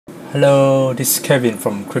Hello, this is Kevin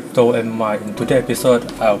from Crypto MY. In today's episode,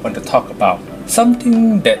 I want to talk about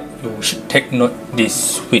something that you should take note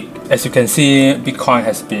this week. As you can see, Bitcoin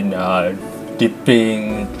has been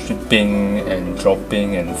dipping, tripping, and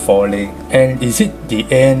dropping and falling. And is it the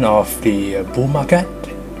end of the bull market?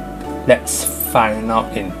 Let's find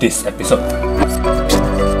out in this episode.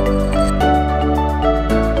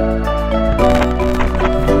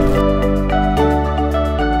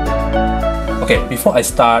 Okay, before I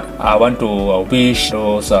start, I want to wish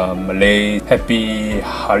those Malay happy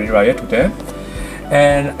Hari Raya to them.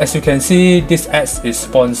 And as you can see, this ad is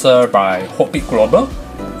sponsored by Huobi Global.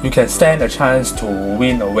 You can stand a chance to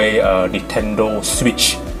win away a Nintendo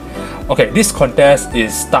Switch. Okay, this contest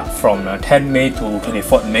is start from 10 May to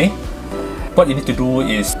 24th May. What you need to do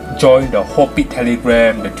is join the Huobi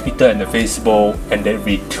Telegram, the Twitter and the Facebook, and then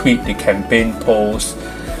retweet the campaign post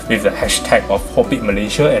with the hashtag of Huobi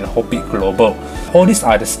Malaysia and Huobi Global. All these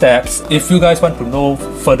are the steps. If you guys want to know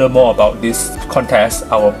further more about this contest,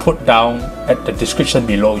 I will put down at the description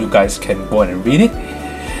below. You guys can go and read it,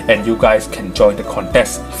 and you guys can join the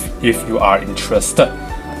contest if you are interested.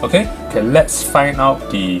 Okay, let's find out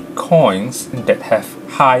the coins that have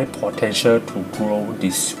high potential to grow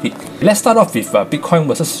this week. Let's start off with Bitcoin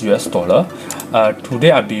versus US dollar. Today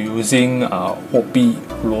I'll be using Huobi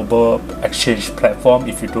Global Exchange platform.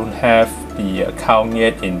 If you don't have the account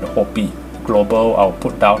yet in Huobi Global, I'll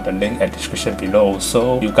put down the link at the description below,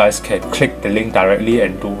 so you guys can click the link directly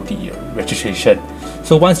and do the registration.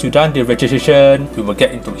 So once you've done the registration, you will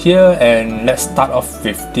get into here, and let's start off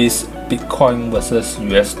with this Bitcoin versus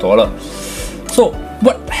US dollar. So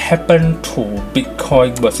what happened to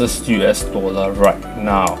Bitcoin versus US dollar right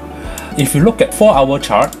now? If you look at 4-hour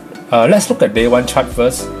chart, let's look at day 1 chart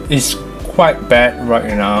first. It's quite bad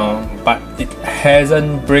right now, but it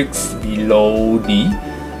hasn't breaks below the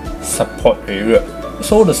support area.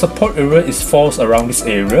 So the support area is falls around this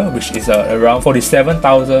area, which is around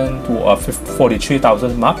 47,000 to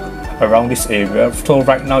 43,000 mark, around this area. So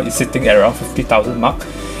right now it's sitting at around 50,000 mark.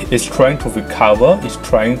 It's trying to recover, it's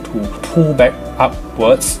trying to pull back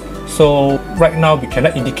upwards. So right now we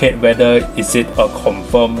cannot indicate whether is it a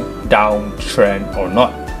confirmed downtrend or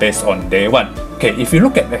not based on day 1. Okay, if you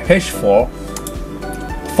look at the H4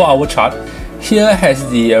 4-hour chart, here has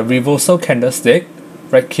the reversal candlestick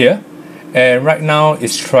right here, and right now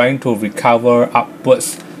it's trying to recover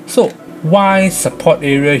upwards. So why support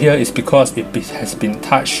area here is because it has been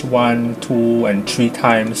touched 1, 2 and 3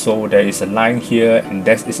 times, so there is a line here, and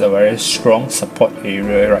that is a very strong support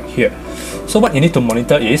area right here. So what you need to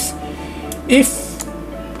monitor is if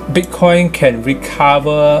Bitcoin can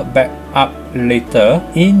recover back up later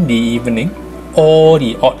in the evening, all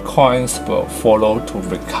the altcoins will follow to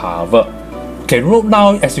recover. Okay, right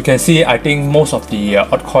now, as you can see, I think most of the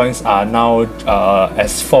altcoins are now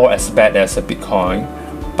as far as bad as a Bitcoin,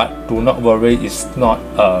 but do not worry, it's not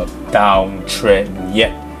a downtrend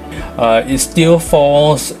yet. It still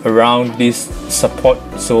falls around this support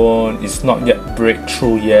zone. It's not yet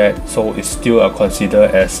breakthrough yet, so it's still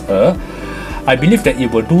considered as a. I believe that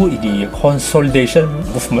it will do the consolidation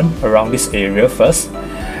movement around this area first,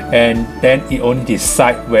 and then it only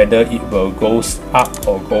decide whether it will goes up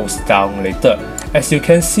or goes down later. As you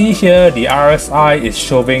can see here, the RSI is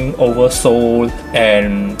showing oversold,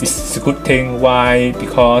 and it's a good thing. Why?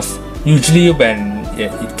 Because usually when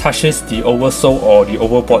it touches the oversold or the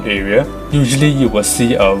overbought area, usually you will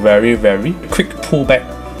see a very quick pullback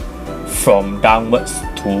from downwards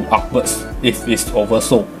to upwards if it's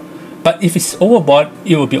oversold. But if it's overbought,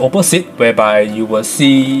 it will be opposite, whereby you will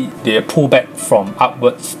see the pullback from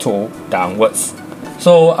upwards to downwards.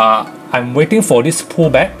 So I'm waiting for this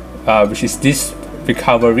pullback, which is this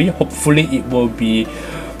recovery. Hopefully it will be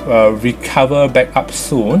recover back up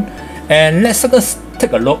soon. And let's just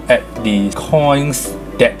take a look at the coins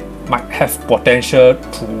that might have potential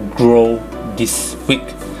to grow this week.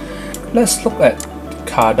 Let's look at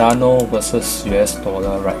Cardano versus US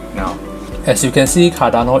dollar right now. As you can see,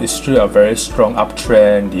 Cardano is still a very strong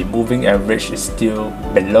uptrend. The moving average is still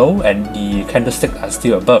below, and the candlesticks are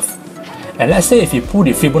still above. And let's say if you pull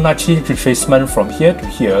the Fibonacci retracement from here to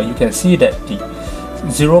here, you can see that the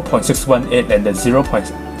 0.618 and the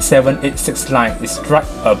 0.786 line is right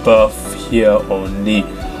above here only.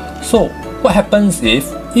 So what happens if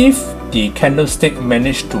the candlestick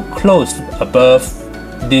managed to close above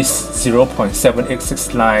this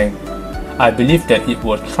 0.786 line? I believe that it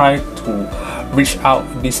will try to reach out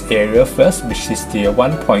this area first, which is the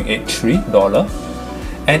 $1.83,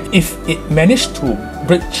 and if it managed to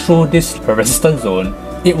break through this resistance zone,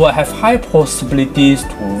 it will have high possibilities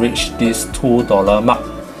to reach this $2 mark.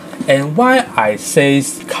 And why I say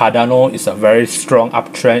Cardano is a very strong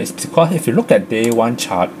uptrend is because if you look at day one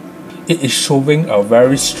chart, it is showing a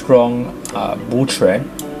very strong bull trend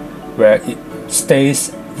where it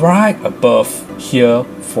stays right above here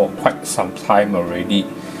for quite some time already.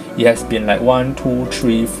 It has been like 1, 2,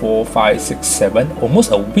 3, 4, 5, 6, 7,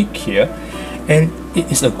 almost a week here, and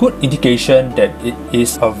it is a good indication that it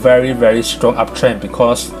is a very strong uptrend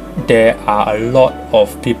because there are a lot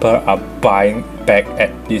of people are buying back at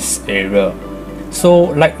this area.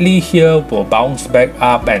 So likely here will bounce back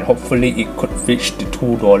up and hopefully it could reach the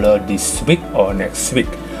 $2 this week or next week.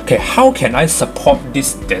 Okay, how can I support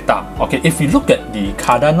this data? Okay, if you look at the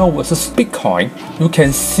Cardano versus Bitcoin, you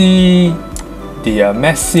can see the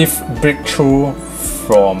massive breakthrough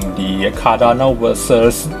from the Cardano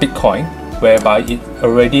versus Bitcoin, whereby it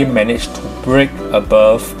already managed to break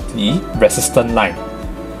above the resistance line.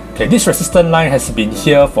 Okay, this resistance line has been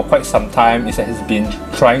here for quite some time. It has been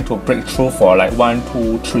trying to break through for like 1,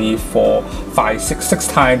 2, 3, 4, 5, 6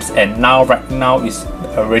 times, and now right now it's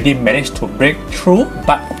already managed to break through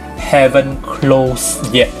but haven't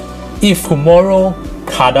closed yet. If tomorrow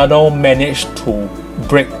Cardano managed to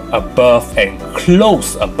break above and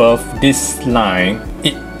close above this line,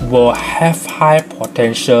 it will have high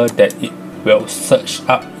potential that it will surge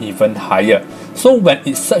up even higher. So when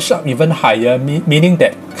it surges up even higher, meaning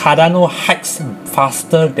that Cardano hikes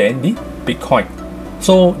faster than the Bitcoin.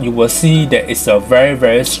 So you will see that it's a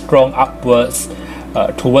very strong upwards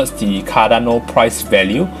towards the Cardano price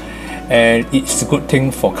value, and it's a good thing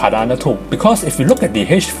for Cardano too. Because if you look at the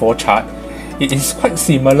H4 chart, it is quite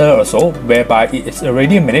similar also, whereby it is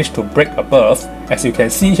already managed to break above. As you can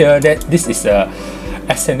see here, that this is a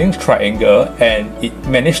ascending triangle and it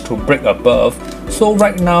managed to break above. So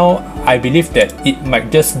right now I believe that it might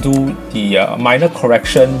just do the minor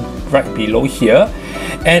correction right below here,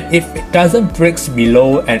 and if it doesn't break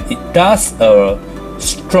below and it does a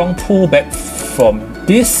strong pullback from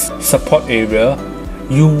this support area,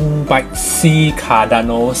 you might see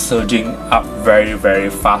Cardano surging up very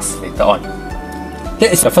fast later on.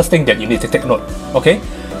 That is the first thing that you need to take note. Okay,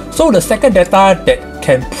 so the second data that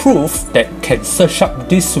can prove that can surge up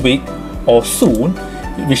this week or soon,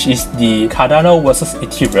 which is the Cardano versus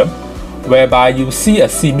Ethereum, whereby you see a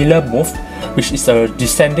similar move, which is a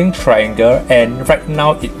descending triangle, and right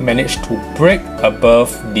now it managed to break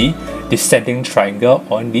above the descending triangle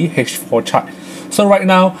on the H4 chart. So right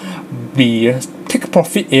now the take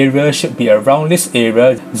profit area should be around this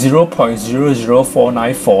area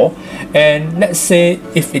 0.00494, and let's say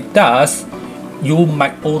if it does, you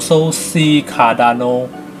might also see Cardano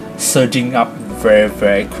surging up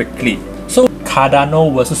very quickly. So Cardano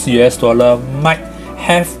versus US dollar might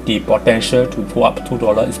have the potential to go up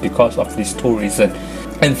 $2 is because of these two reasons.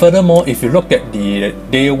 And furthermore, if you look at the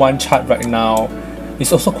day one chart right now,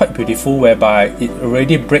 it's also quite beautiful, whereby it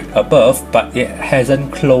already break above but it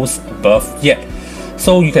hasn't closed above yet.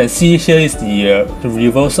 So you can see here is the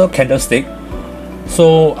reversal candlestick.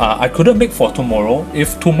 So I couldn't make for tomorrow.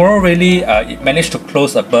 If tomorrow really it managed to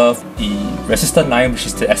close above the resistance line, which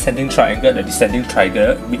is the ascending triangle, the descending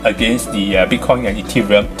triangle against the Bitcoin and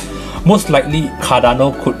Ethereum, most likely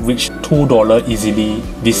Cardano could reach $2 easily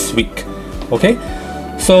this week. Okay,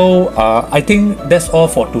 so I think that's all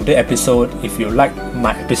for today's episode. If you like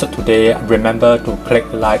my episode today, remember to click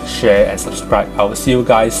like, share and subscribe. I will see you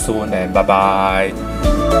guys soon, and bye bye.